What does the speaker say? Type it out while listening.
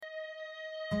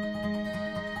To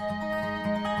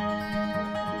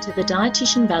the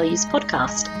Dietitian Values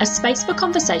podcast, a space for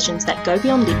conversations that go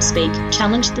beyond lip speak,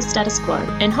 challenge the status quo,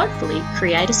 and hopefully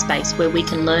create a space where we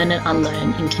can learn and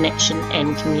unlearn in connection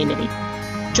and community.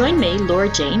 Join me,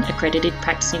 Laura Jean, accredited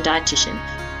practicing dietitian,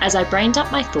 as I brain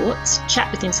dump my thoughts,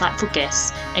 chat with insightful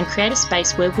guests, and create a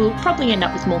space where we'll probably end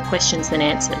up with more questions than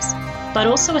answers, but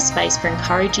also a space for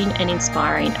encouraging and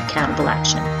inspiring accountable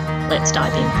action. Let's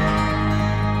dive in.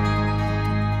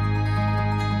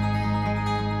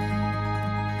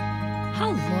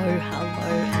 Hello, and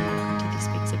welcome to this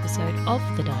week's episode of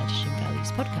the Dietitian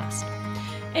Values podcast.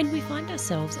 And we find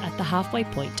ourselves at the halfway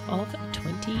point of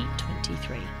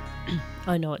 2023.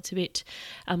 I know it's a bit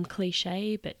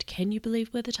cliche, but can you believe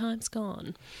where the time's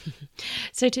gone?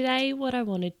 So today what I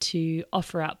wanted to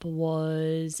offer up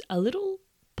was a little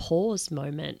pause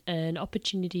moment, an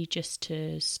opportunity just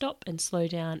to stop and slow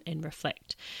down and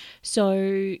reflect.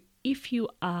 So if you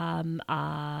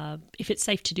if it's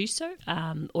safe to do so,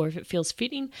 or if it feels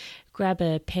fitting, grab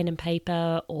a pen and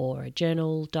paper or a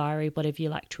journal, diary, whatever you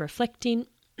like to reflect in,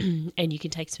 and you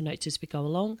can take some notes as we go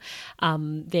along.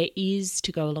 There is,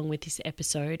 to go along with this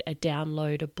episode, a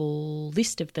downloadable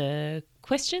list of the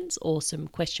questions or some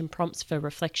question prompts for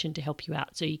reflection to help you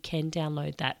out. So you can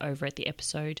download that over at the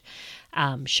episode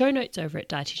show notes over at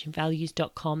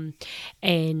dietitianvalues.com,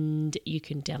 and you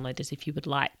can download this if you would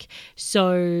like.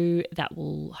 So that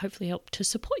will hopefully help to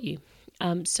support you.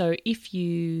 So if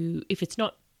it's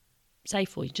not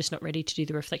safe or you're just not ready to do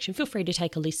the reflection, feel free to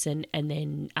take a listen and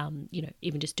then,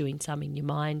 even just doing some in your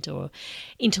mind or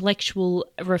intellectual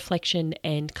reflection,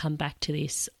 and come back to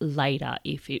this later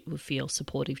if it will feel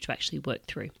supportive to actually work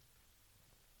through.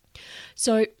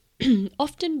 So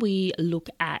often we look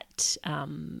at,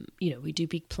 we do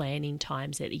big planning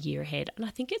times at a year ahead, and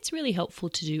I think it's really helpful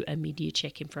to do a mid-year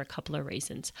check-in for a couple of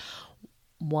reasons.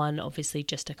 One, obviously,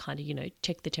 just to kind of,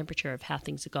 check the temperature of how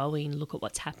things are going, look at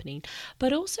what's happening,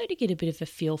 but also to get a bit of a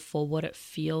feel for what it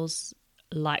feels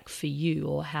like for you,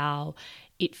 or how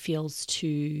it feels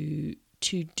to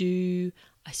do,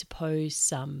 I suppose,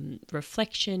 some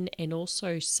reflection and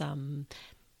also some,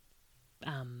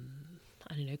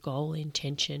 goal,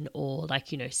 intention, or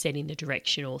setting the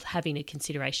direction or having a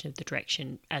consideration of the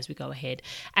direction as we go ahead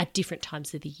at different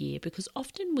times of the year, because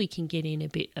often we can get in a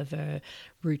bit of a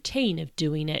routine of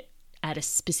doing it at a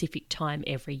specific time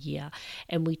every year,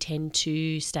 and we tend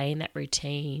to stay in that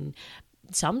routine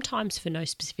sometimes for no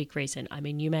specific reason. I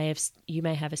mean, you may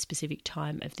have a specific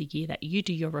time of the year that you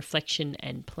do your reflection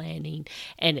and planning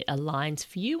and it aligns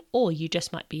for you, or you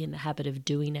just might be in the habit of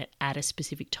doing it at a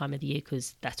specific time of the year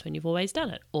because that's when you've always done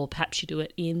it, or perhaps you do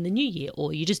it in the new year,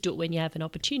 or you just do it when you have an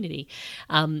opportunity.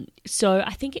 So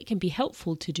I think it can be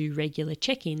helpful to do regular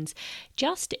check-ins,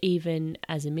 just even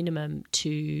as a minimum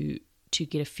to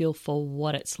get a feel for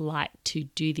what it's like to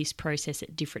do this process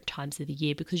at different times of the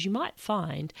year, because you might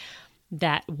find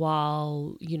that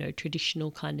while,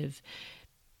 traditional kind of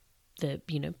the,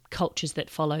 cultures that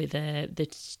follow the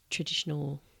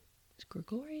traditional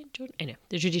Gregorian,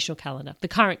 the traditional calendar,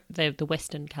 the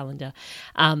Western calendar,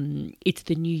 it's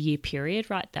the New Year period,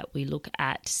 right, that we look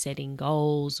at setting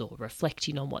goals or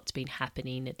reflecting on what's been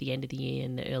happening at the end of the year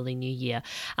and the early New Year.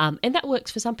 And that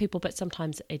works for some people, but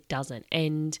sometimes it doesn't.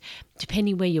 And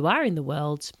depending where you are in the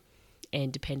world,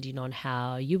 and depending on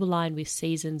how you align with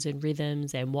seasons and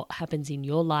rhythms and what happens in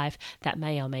your life, that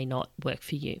may or may not work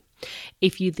for you.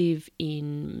 If you live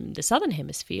in the Southern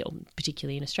Hemisphere,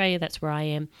 particularly in Australia, that's where I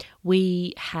am,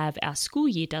 we have our school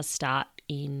year does start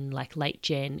in late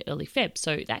Jan, early Feb.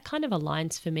 So that kind of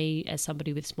aligns for me as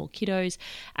somebody with small kiddos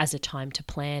as a time to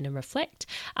plan and reflect.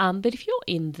 But if you're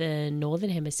in the Northern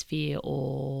Hemisphere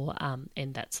or,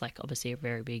 and that's obviously a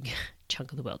very big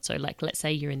chunk of the world. So let's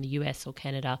say you're in the US or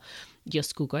Canada, your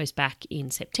school goes back in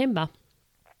September.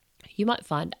 You might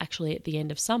find actually at the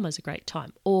end of summer is a great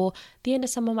time, or the end of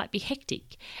summer might be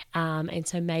hectic. And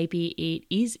so maybe it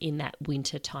is in that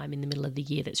winter time in the middle of the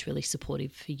year that's really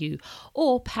supportive for you.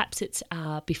 Or perhaps it's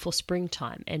before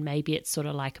springtime, and maybe it's sort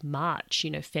of like March,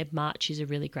 March is a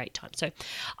really great time. So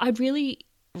I really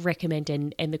recommend,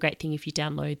 and the great thing if you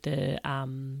download the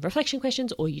reflection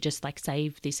questions, or you just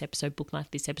save this episode,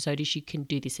 bookmark this episode, is you can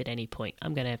do this at any point.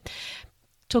 I'm going to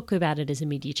talk about it as a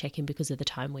mid-year check-in because of the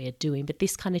time we are doing, but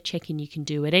this kind of check-in you can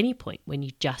do at any point when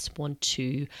you just want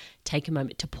to take a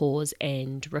moment to pause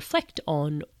and reflect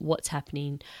on what's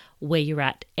happening, where you're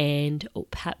at, and or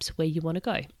perhaps where you want to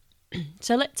go.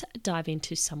 So let's dive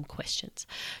into some questions.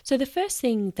 So the first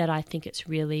thing that I think it's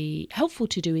really helpful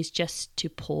to do is just to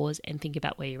pause and think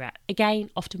about where you're at. Again,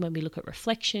 often when we look at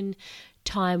reflection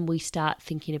time, we start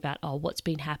thinking about, what's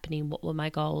been happening? What were my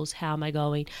goals? How am I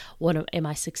going? Am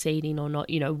I succeeding or not?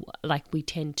 Like we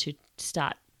tend to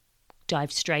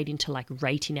dive straight into like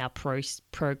rating our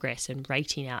progress and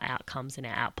rating our outcomes and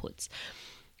our outputs.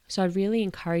 So I really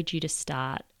encourage you to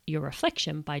start your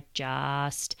reflection by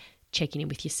just checking in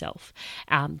with yourself.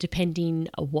 Depending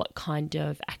on what kind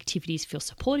of activities feel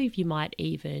supportive, you might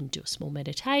even do a small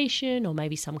meditation or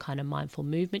maybe some kind of mindful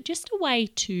movement, just a way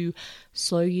to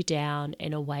slow you down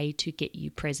and a way to get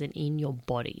you present in your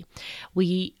body.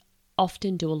 We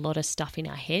often do a lot of stuff in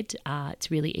our head. It's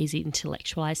really easy to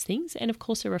intellectualize things. And of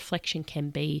course, a reflection can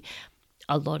be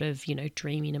a lot of,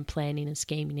 dreaming and planning and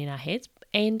scheming in our heads.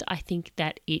 And I think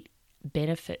that it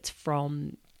benefits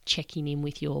from checking in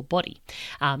with your body,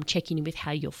 checking in with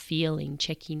how you're feeling,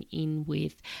 checking in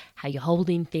with how you're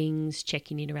holding things,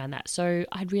 checking in around that. So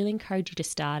I'd really encourage you to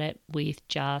start it with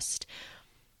just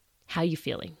how you're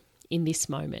feeling in this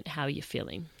moment, how you're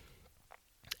feeling.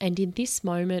 And in this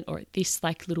moment or at this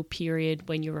like little period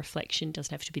when your reflection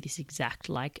doesn't have to be this exact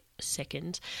like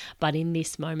second, but in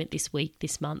this moment, this week,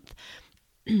 this month,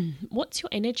 what's your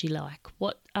energy like?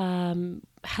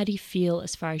 How do you feel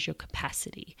as far as your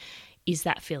capacity? Is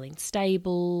that feeling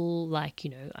stable?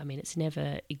 It's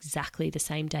never exactly the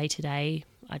same day to day,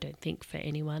 I don't think, for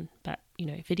anyone. But,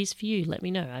 if it is for you, let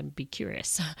me know. I'd be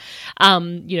curious.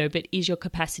 But is your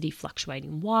capacity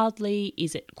fluctuating wildly?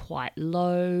 Is it quite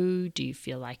low? Do you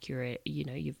feel like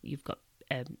you've got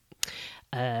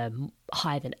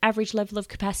higher than average level of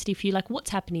capacity for you? Like, what's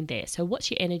happening there? So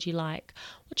what's your energy like?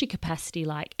 What's your capacity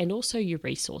like? And also your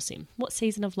resourcing. What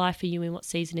season of life are you in? What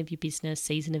season of your business,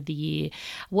 season of the year?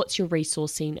 What's your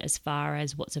resourcing as far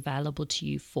as what's available to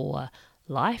you for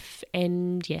life?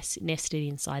 And yes, nested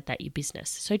inside that, your business.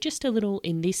 So just a little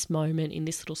in this moment, in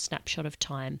this little snapshot of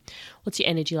time, what's your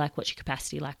energy like? What's your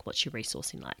capacity like? What's your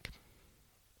resourcing like?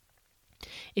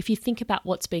 If you think about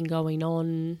what's been going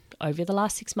on over the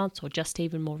last 6 months or just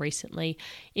even more recently,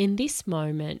 in this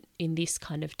moment, in this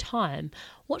kind of time,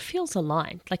 what feels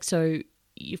aligned? So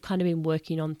you've kind of been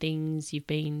working on things, you've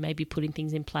been maybe putting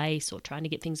things in place or trying to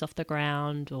get things off the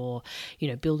ground or,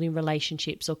 building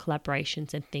relationships or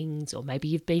collaborations and things, or maybe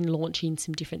you've been launching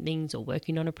some different things or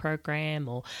working on a program,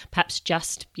 or perhaps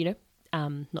just,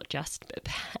 not just, but,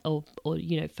 or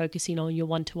focusing on your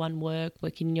one-to-one work,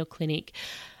 working in your clinic,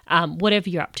 whatever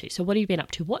you're up to. So what have you been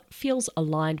up to? What feels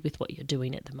aligned with what you're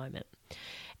doing at the moment?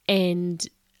 And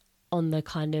on the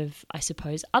kind of, I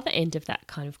suppose, other end of that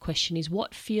kind of question is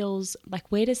what feels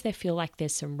like, where does there feel like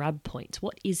there's some rub points?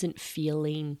 What isn't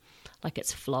feeling like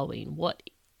it's flowing? What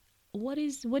are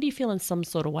you feeling some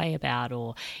sort of way about?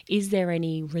 Or is there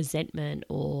any resentment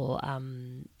or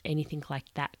anything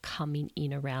like that coming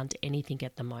in around anything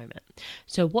at the moment?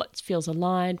 So what feels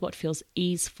aligned, what feels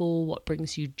easeful, what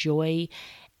brings you joy,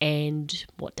 and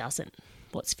what doesn't?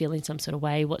 What's feeling some sort of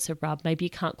way? What's a rub? Maybe you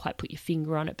can't quite put your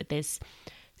finger on it, but there's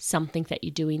something that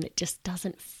you're doing that just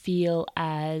doesn't feel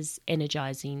as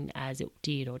energizing as it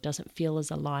did, or doesn't feel as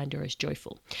aligned or as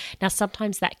joyful. Now,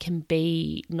 sometimes that can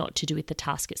be not to do with the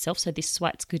task itself. So this is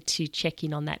why it's good to check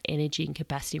in on that energy and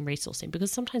capacity and resourcing,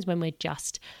 because sometimes when we're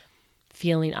just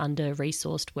feeling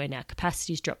under-resourced, when our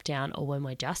capacities drop down, or when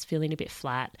we're just feeling a bit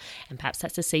flat, and perhaps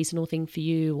that's a seasonal thing for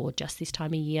you or just this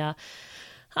time of year,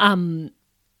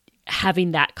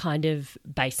 having that kind of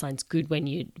baseline's good when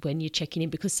you're checking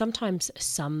in, because sometimes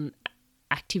some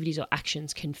activities or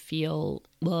actions can feel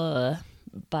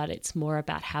but it's more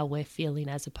about how we're feeling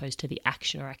as opposed to the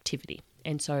action or activity.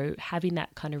 And so having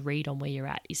that kind of read on where you're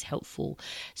at is helpful.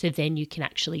 So then you can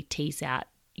actually tease out,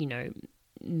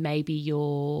 maybe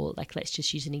you're like, let's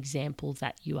just use an example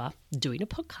that you are doing a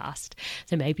podcast.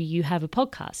 So maybe you have a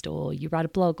podcast or you write a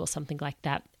blog or something like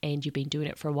that, and you've been doing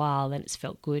it for a while and it's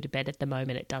felt good, but at the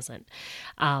moment it doesn't.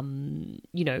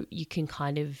 You can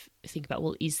kind of think about,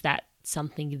 well, is that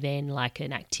something then like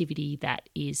an activity that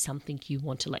is something you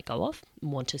want to let go of,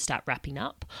 want to start wrapping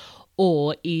up?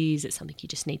 Or is it something you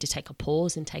just need to take a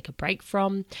pause and take a break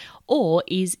from? Or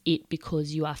is it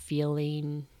because you are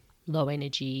feeling low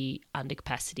energy, under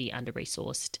capacity, under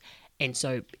resourced, and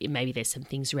so maybe there's some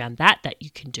things around that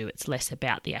you can do. It's less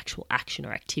about the actual action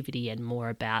or activity and more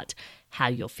about how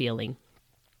you're feeling,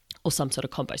 or some sort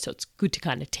of combo. So it's good to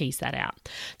kind of tease that out.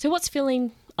 So what's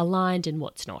feeling aligned and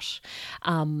what's not?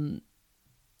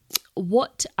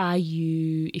 What are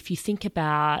you, if you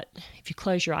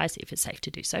close your eyes, if it's safe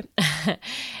to do so,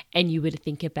 and you were to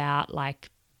think about like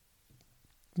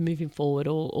moving forward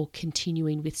or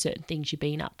continuing with certain things you've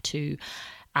been up to,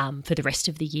 for the rest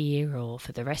of the year, or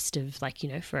for the rest of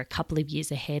for a couple of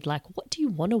years ahead. Like, what do you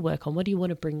want to work on? What do you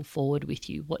want to bring forward with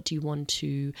you? What do you want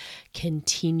to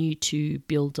continue to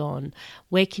build on?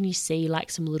 Where can you see like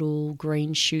some little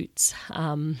green shoots,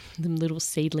 some little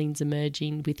seedlings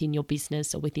emerging within your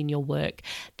business or within your work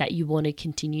that you want to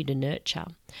continue to nurture?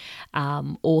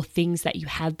 Or things that you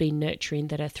have been nurturing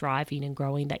that are thriving and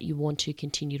growing that you want to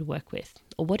continue to work with?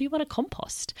 Or what do you want to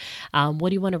compost? What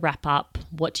do you want to wrap up?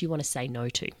 What do you want to say no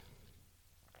to?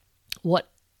 What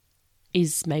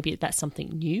is, maybe that's something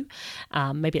new,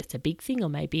 maybe it's a big thing, or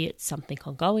maybe it's something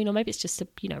ongoing, or maybe it's just a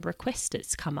request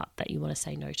that's come up that you want to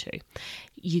say no to.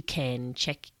 You can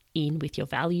check in with your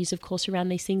values, of course, around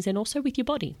these things, and also with your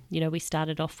body. We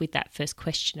started off with that first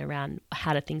question around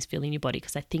how do things feel in your body,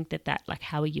 because I think that like,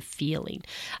 how are you feeling?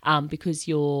 Because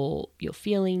your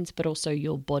feelings, but also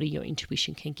your body, your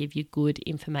intuition can give you good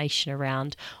information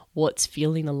around what's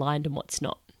feeling aligned and what's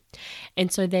not. And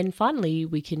so then finally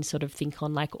we can sort of think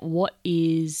on like, what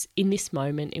is in this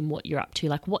moment and what you're up to,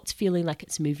 like what's feeling like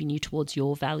it's moving you towards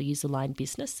your values aligned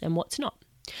business and what's not.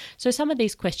 So some of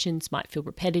these questions might feel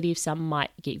repetitive, some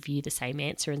might give you the same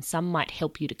answer, and some might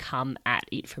help you to come at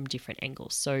it from different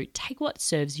angles. So take what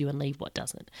serves you and leave what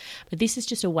doesn't. But this is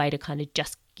just a way to kind of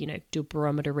just, do a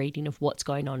barometer reading of what's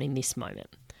going on in this moment.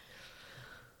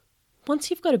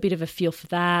 Once you've got a bit of a feel for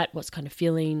that, what's kind of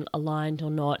feeling aligned or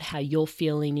not, how you're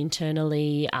feeling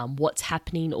internally, what's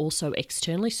happening also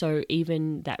externally. So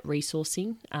even that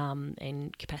resourcing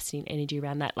and capacity and energy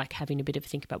around that, like having a bit of a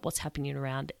think about what's happening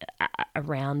around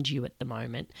you at the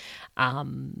moment,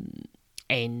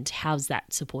 and how's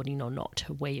that supporting or not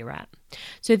where you're at.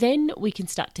 So then we can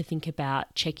start to think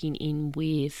about checking in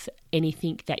with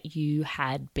anything that you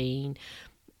had been,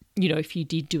 if you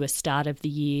did do a start of the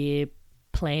year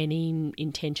planning,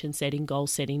 intention setting, goal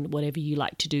setting, whatever you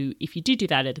like to do. If you do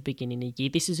that at the beginning of the year,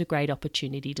 this is a great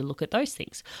opportunity to look at those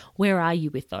things. Where are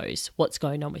you with those? What's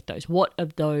going on with those? What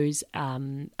of those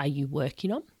are you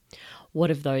working on? What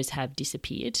of those have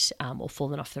disappeared or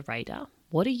fallen off the radar?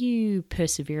 What are you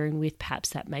persevering with, perhaps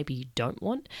that maybe you don't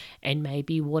want? And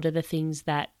maybe what are the things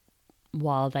that,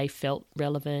 while they felt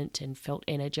relevant and felt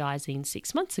energizing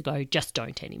 6 months ago, just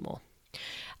don't anymore?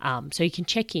 So you can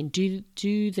check in,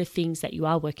 do the things that you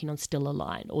are working on still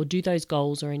align, or do those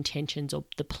goals or intentions or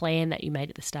the plan that you made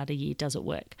at the start of the year, does it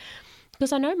work?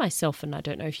 Because I know myself, and I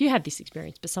don't know if you have this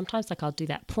experience, but sometimes like I'll do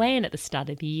that plan at the start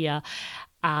of the year,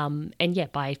 and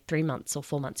by 3 months or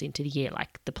 4 months into the year,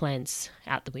 like the plan's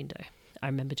out the window. I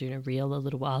remember doing a reel a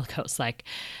little while ago. It was like,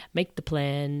 make the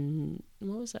plan,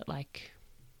 what was it like?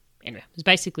 Anyway, it was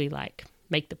basically like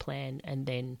make the plan and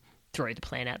then throw the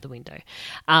plan out the window.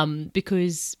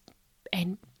 Because,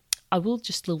 and I will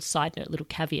just little side note, little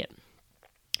caveat.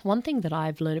 One thing that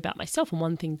I've learned about myself, and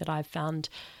one thing that I've found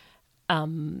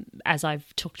as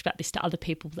I've talked about this to other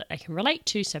people that they can relate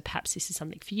to, so perhaps this is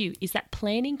something for you, is that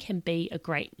planning can be a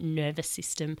great nervous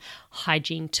system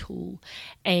hygiene tool.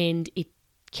 And it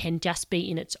can just be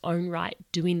in its own right,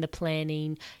 doing the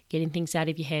planning, getting things out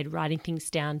of your head, writing things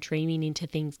down, dreaming into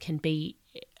things can be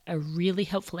a really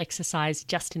helpful exercise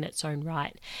just in its own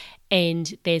right.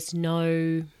 And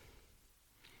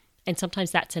and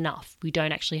sometimes that's enough. We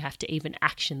don't actually have to even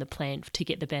action the plan to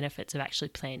get the benefits of actually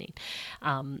planning.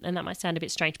 And that might sound a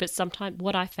bit strange, but sometimes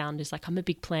what I found is like, I'm a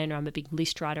big planner, I'm a big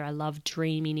list writer. I love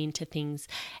dreaming into things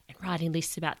and writing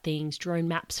lists about things, drawing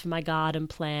maps for my garden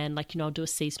plan. Like, I'll do a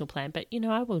seasonal plan, but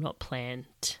I will not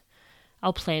plant.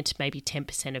 I'll plant maybe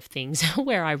 10% of things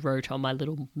where I wrote on my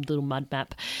little mud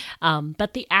map.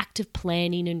 But the act of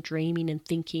planning and dreaming and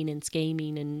thinking and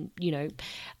scheming and,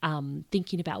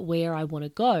 thinking about where I want to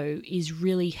go is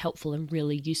really helpful and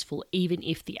really useful, even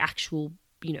if the actual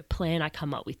plan I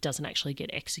come up with doesn't actually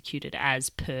get executed as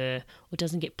per, or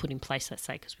doesn't get put in place, let's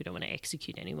say, because we don't want to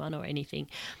execute anyone or anything,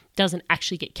 doesn't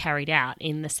actually get carried out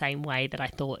in the same way that I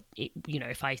thought it,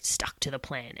 if I stuck to the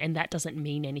plan. And that doesn't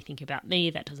mean anything about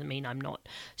me. That doesn't mean I'm not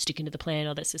sticking to the plan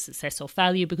or that's a success or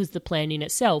failure, because the plan in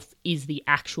itself is the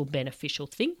actual beneficial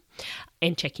thing.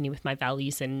 And checking in with my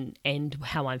values and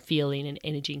how I'm feeling and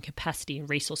energy and capacity and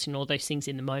resourcing, all those things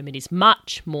in the moment is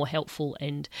much more helpful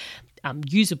and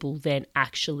usable than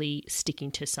actually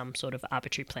sticking to some sort of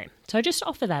arbitrary plan. So just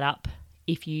offer that up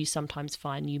if you sometimes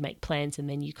find you make plans and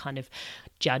then you kind of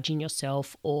judging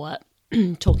yourself or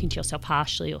talking to yourself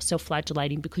harshly or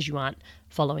self-flagellating because you aren't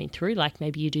following through. Like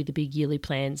maybe you do the big yearly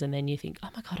plans and then you think, oh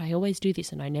my God, I always do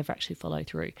this and I never actually follow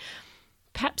through.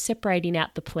 Perhaps separating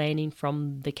out the planning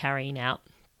from the carrying out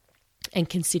and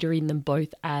considering them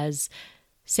both as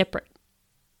separate,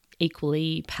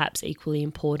 perhaps equally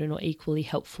important or equally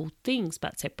helpful things,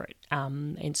 but separate.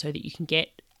 And so that you can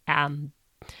get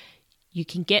you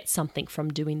can get something from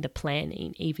doing the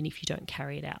planning, even if you don't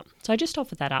carry it out. So I just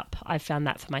offered that up. I found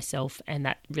that for myself, and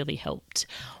that really helped.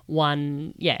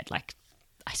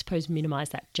 I suppose minimize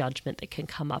that judgment that can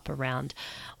come up around,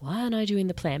 why aren't I doing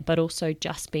the plan? But also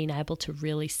just being able to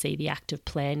really see the act of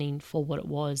planning for what it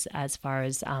was, as far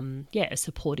as, a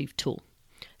supportive tool.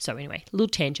 So anyway, a little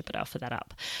tangent, but I'll offer that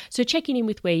up. So checking in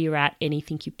with where you're at,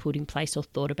 anything you put in place or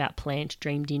thought about, planned,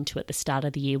 dreamed into at the start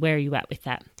of the year, where are you at with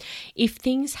that? If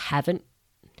things haven't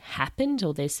happened,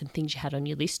 or there's some things you had on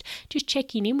your list, just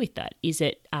checking in with that. Is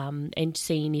it and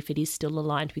seeing if it is still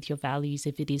aligned with your values,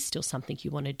 if it is still something you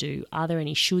want to do. Are there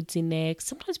any shoulds in there?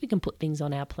 Sometimes we can put things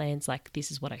on our plans like, this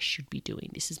is what I should be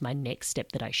doing, this is my next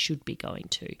step that I should be going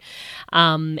to.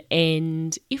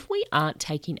 And if we aren't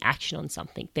taking action on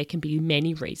something, there can be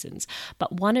many reasons,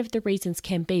 but one of the reasons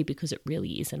can be because it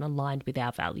really isn't aligned with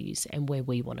our values and where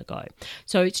we want to go.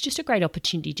 So it's just a great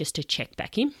opportunity just to check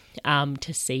back in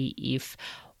to see if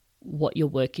what you're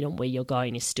working on, where you're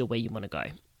going, is still where you want to go.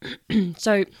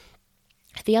 So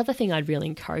the other thing I'd really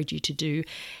encourage you to do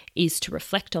is to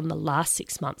reflect on the last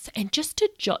 6 months and just to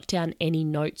jot down any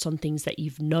notes on things that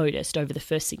you've noticed over the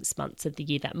first 6 months of the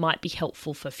year that might be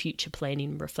helpful for future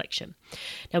planning and reflection.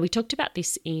 Now, we talked about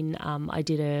this in, I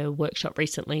did a workshop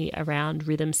recently around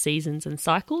rhythm, seasons and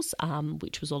cycles,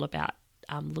 which was all about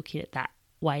looking at that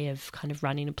way of kind of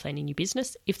running and planning your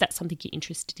business. If that's something you're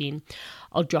interested in,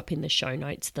 I'll drop in the show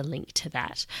notes the link to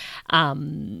that.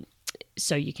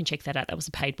 So you can check that out. That was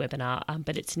a paid webinar,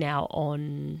 but it's now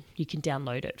on, you can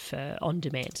download it for on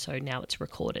demand. So now it's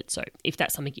recorded. So if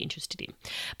that's something you're interested in.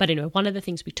 But anyway, one of the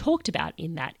things we talked about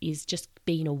in that is just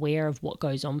being aware of what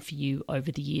goes on for you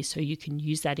over the year, so you can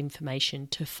use that information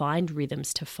to find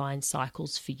rhythms, to find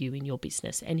cycles for you in your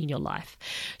business and in your life.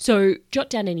 So jot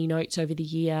down any notes over the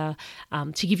year.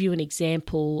 To give you an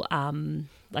example,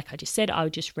 like I just said, I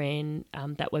just ran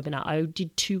that webinar. I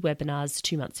did 2 webinars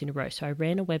 2 months in a row. So I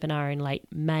ran a webinar in late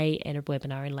May and a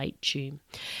webinar in late June.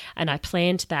 And I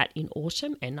planned that in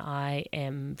autumn, and I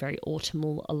am very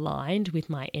autumnal aligned with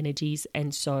my energies.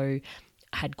 And so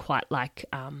I had quite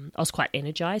I was quite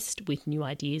energized with new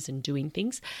ideas and doing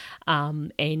things.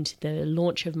 And the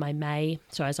launch of my May,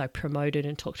 so as I promoted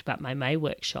and talked about my May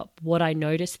workshop, what I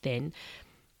noticed then,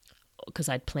 because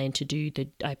I'd planned to do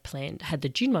had the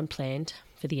June one planned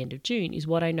for the end of June, is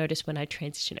what I noticed when I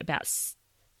transitioned about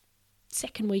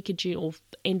second week of June or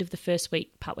end of the first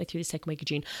week, partway through the second week of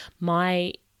June,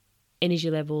 my energy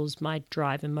levels, my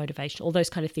drive and motivation, all those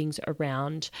kind of things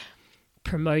around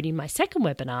promoting my second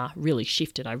webinar really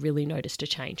shifted. I really noticed a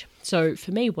change. So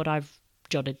for me, what I've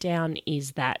jotted down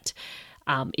is that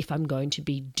if I'm going to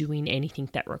be doing anything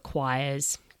that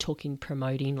requires talking,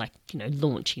 promoting,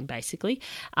 launching basically,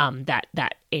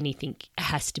 that anything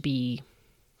has to be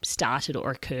started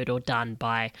or occurred or done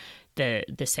by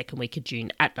the second week of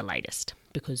June at the latest,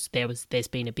 because there's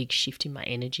been a big shift in my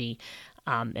energy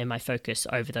and my focus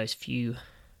over those few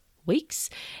weeks,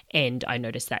 and I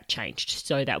noticed that changed.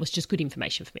 So that was just good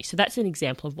information for me. So that's an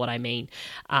example of what I mean.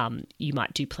 You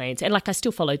might do plans, and I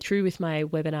still followed through with my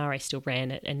webinar. I still ran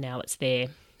it, and now it's there.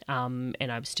 And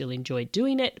I've still enjoyed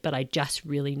doing it, but I just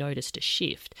really noticed a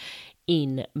shift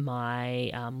in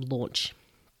my launch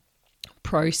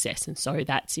process. And so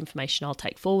that's information I'll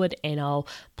take forward, and I'll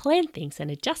plan things and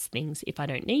adjust things if I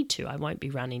don't need to. I won't be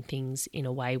running things in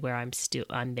a way where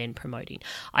I'm then promoting.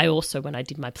 I also, when I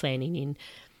did my planning in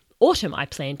autumn, I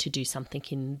planned to do something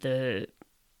in the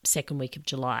second week of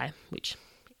July, which,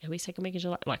 are we second week of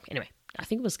July? Anyway, I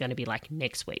think it was going to be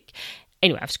next week.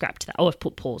 Anyway, I've scrapped that. I've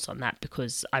put pause on that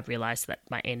because I've realised that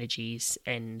my energies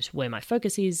and where my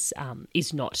focus is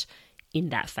not in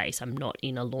that phase. I'm not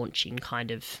in a launching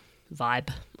kind of vibe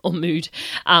or mood.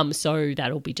 So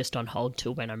that'll be just on hold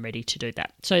till when I'm ready to do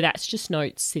that. So that's just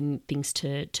notes and things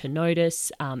to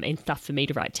notice and stuff for me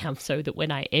to write down, so that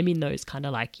when I am in those kind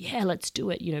of let's do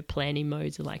it, planning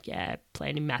modes, and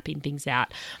planning, mapping things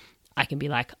out, I can be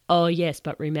oh yes,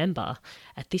 but remember,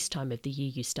 at this time of the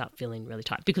year, you start feeling really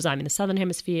tired. Because I'm in the Southern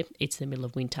Hemisphere, it's the middle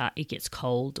of winter, it gets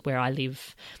cold. Where I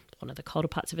live, one of the colder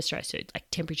parts of Australia, so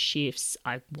temperature shifts,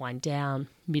 I wind down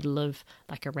middle of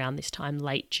around this time,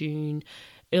 late June.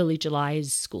 Early July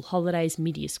is school holidays,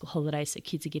 mid-year school holidays, so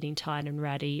kids are getting tired and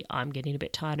ratty. I'm getting a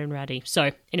bit tired and ratty.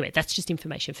 So anyway, that's just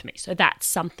information for me. So that's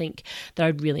something that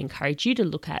I'd really encourage you to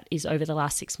look at, is over the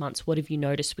last 6 months, what have you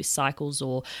noticed with cycles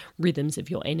or rhythms of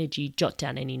your energy? Jot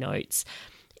down any notes.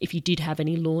 If you did have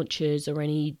any launches or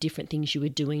any different things you were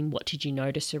doing, what did you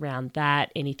notice around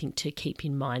that? Anything to keep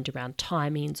in mind around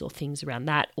timings or things around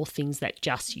that, or things that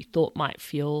just you thought might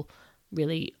feel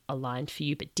really aligned for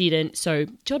you but didn't. So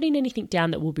jotting anything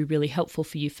down that will be really helpful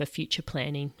for you for future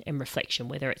planning and reflection,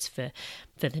 whether it's for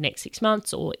the next 6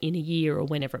 months or in a year or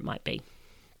whenever it might be.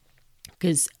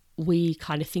 Because we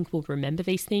kind of think we'll remember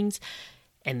these things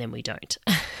and then we don't.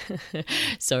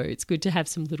 So it's good to have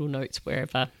some little notes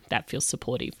wherever that feels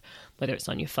supportive, whether it's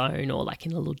on your phone or like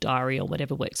in a little diary or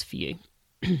whatever works for you.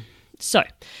 So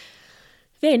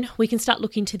then we can start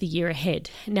looking to the year ahead.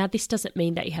 Now, this doesn't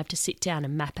mean that you have to sit down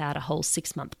and map out a whole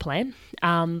 6-month plan,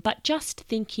 but just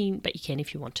thinking, but you can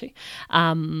if you want to,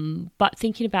 but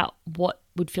thinking about what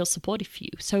would feel supportive for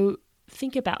you. So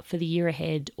think about for the year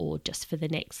ahead or just for the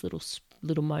next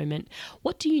little moment,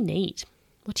 what do you need?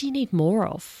 What do you need more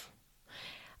of?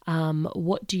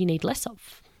 What do you need less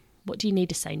of? What do you need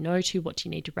to say no to? What do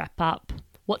you need to wrap up?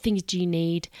 What things do you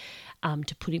need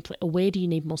to put in place? Or where do you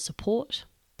need more support?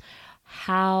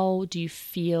 How do you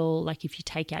feel like if you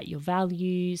take out your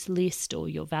values list or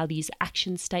your values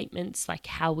action statements, like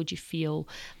how would you feel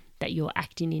that you're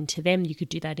acting into them? You could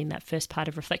do that in that first part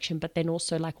of reflection, but then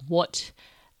also like what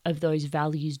of those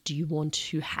values do you want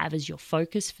to have as your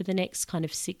focus for the next kind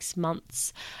of 6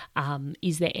 months?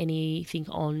 Is there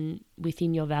anything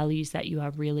within your values that you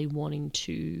are really wanting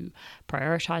to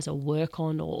prioritize or work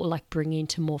on or like bring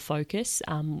into more focus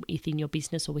within your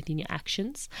business or within your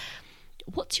actions?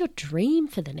 What's your dream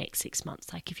for the next 6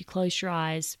 months? Like if you close your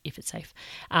eyes, if it's safe,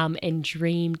 and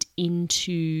dreamed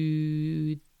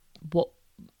into what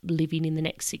living in the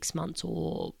next 6 months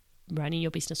or running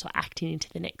your business or acting into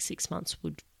the next 6 months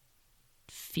would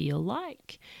feel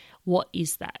like? What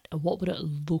is that? What would it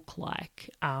look like?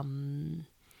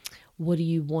 What are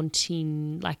you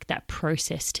wanting like that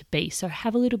process to be? So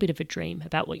have a little bit of a dream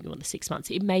about what you want the 6 months.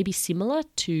 It may be similar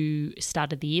to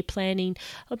start of the year planning,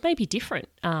 or it may be different.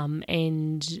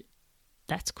 And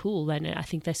that's cool. And I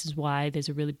think this is why there's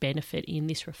a really benefit in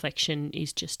this reflection,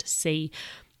 is just to see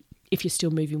if you're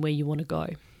still moving where you want to go.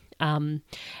 And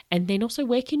then also,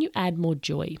 where can you add more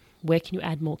joy? Where can you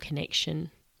add more connection?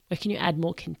 Where can you add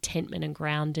more contentment and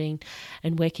grounding?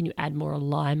 And where can you add more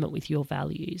alignment with your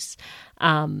values?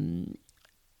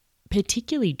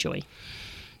 Particularly joy,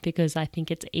 because I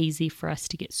think it's easy for us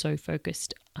to get so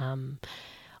focused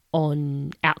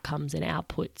on outcomes and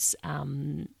outputs.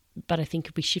 But I think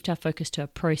if we shift our focus to a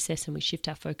process and we shift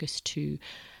our focus to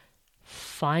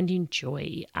finding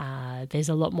joy, there's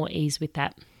a lot more ease with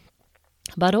that.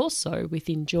 But also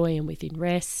within joy and within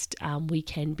rest,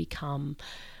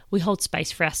 we hold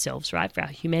space for ourselves, right? For our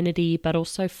humanity, but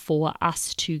also for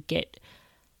us to get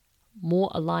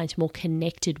more aligned, more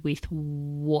connected with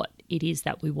what it is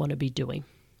that we want to be doing.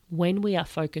 When we are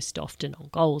focused often on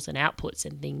goals and outputs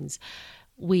and things,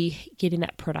 we get in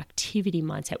that productivity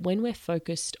mindset. When we're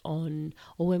focused on,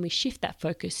 or when we shift that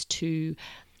focus to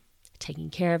taking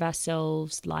care of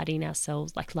ourselves, lighting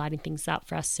things up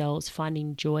for ourselves,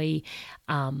 finding joy,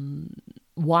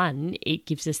 it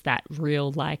gives us that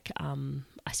real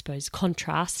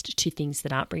contrast to things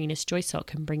that aren't bringing us joy. So it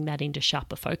can bring that into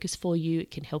sharper focus for you.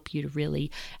 It can help you to really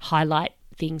highlight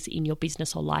things in your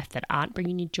business or life that aren't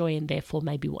bringing you joy, and therefore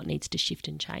maybe what needs to shift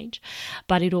and change.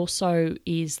 But it also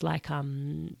is like, I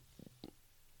don't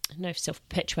know if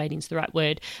self-perpetuating is the right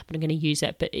word, but I'm going to use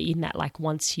it. But in that, like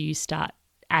once you start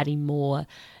adding more,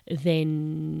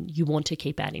 then you want to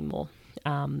keep adding more.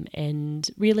 And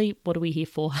really, what are we here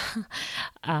for?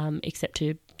 Except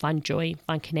to find joy,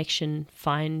 find connection,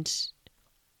 find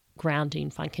grounding,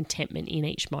 find contentment in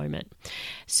each moment.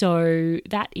 So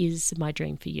that is my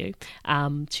dream for you,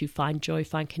 to find joy,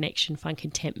 find connection, find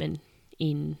contentment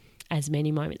in as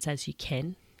many moments as you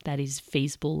can that is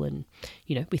feasible and,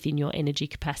 within your energy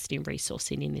capacity and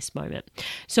resourcing in this moment.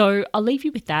 So I'll leave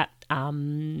you with that.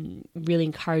 Really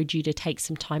encourage you to take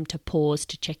some time to pause,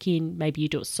 to check in. Maybe you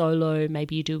do it solo,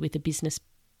 maybe you do it with a business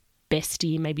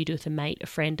bestie, maybe you do it with a mate, a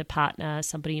friend, a partner,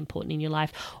 somebody important in your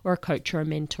life, or a coach or a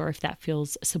mentor if that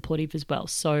feels supportive as well.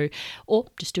 So, or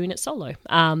just doing it solo.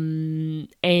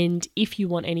 And if you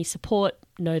want any support,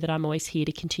 know that I'm always here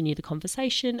to continue the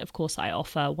conversation. Of course, I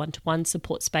offer one-to-one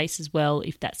support space as well,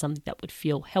 if that's something that would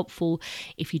feel helpful.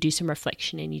 If you do some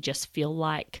reflection and you just feel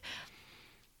like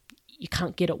you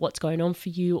can't get at what's going on for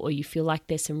you, or you feel like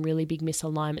there's some really big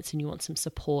misalignments and you want some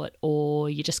support, or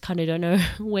you just kind of don't know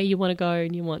where you want to go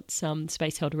and you want some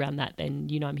space held around that, then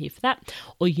I'm here for that.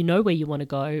 Or you know where you want to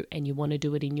go and you want to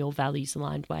do it in your values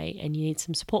aligned way and you need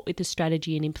some support with the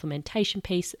strategy and implementation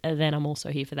piece, then I'm also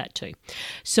here for that too.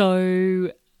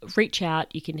 So reach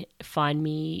out. You can find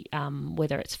me,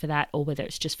 whether it's for that or whether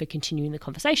it's just for continuing the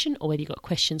conversation, or whether you've got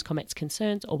questions, comments,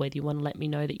 concerns, or whether you want to let me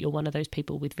know that you're one of those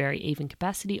people with very even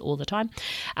capacity all the time,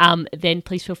 then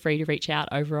please feel free to reach out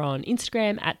over on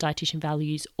Instagram at Dietitian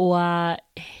Values, or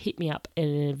hit me up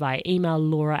via email,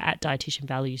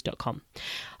 laura@dietitianvalues.com.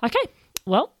 Okay.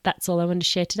 Well, that's all I wanted to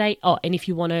share today. Oh, and if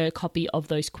you want a copy of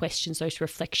those questions, those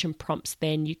reflection prompts,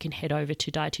 then you can head over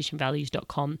to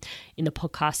dietitianvalues.com in the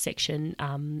podcast section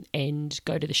and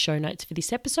go to the show notes for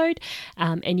this episode,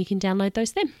 and you can download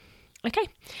those then. Okay,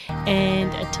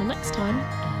 and until next time,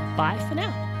 bye for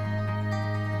now.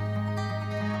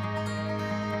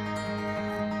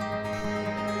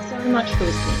 So much for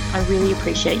listening. I really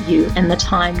appreciate you and the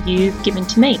time you've given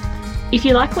to me. If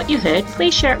you like what you heard,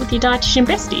 please share it with your dietitian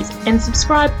besties and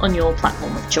subscribe on your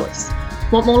platform of choice.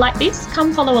 Want more like this?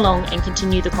 Come follow along and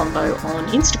continue the convo on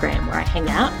Instagram, where I hang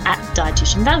out at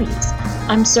Dietitian Values.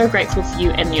 I'm so grateful for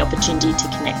you and the opportunity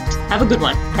to connect. Have a good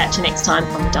one. Catch you next time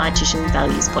on the Dietitian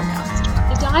Values podcast.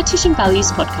 The Dietitian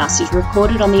Values podcast is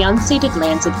recorded on the unceded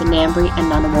lands of the Ngambri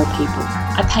and Ngunnawal people.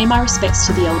 I pay my respects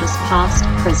to the elders past,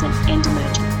 present and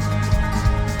emerging.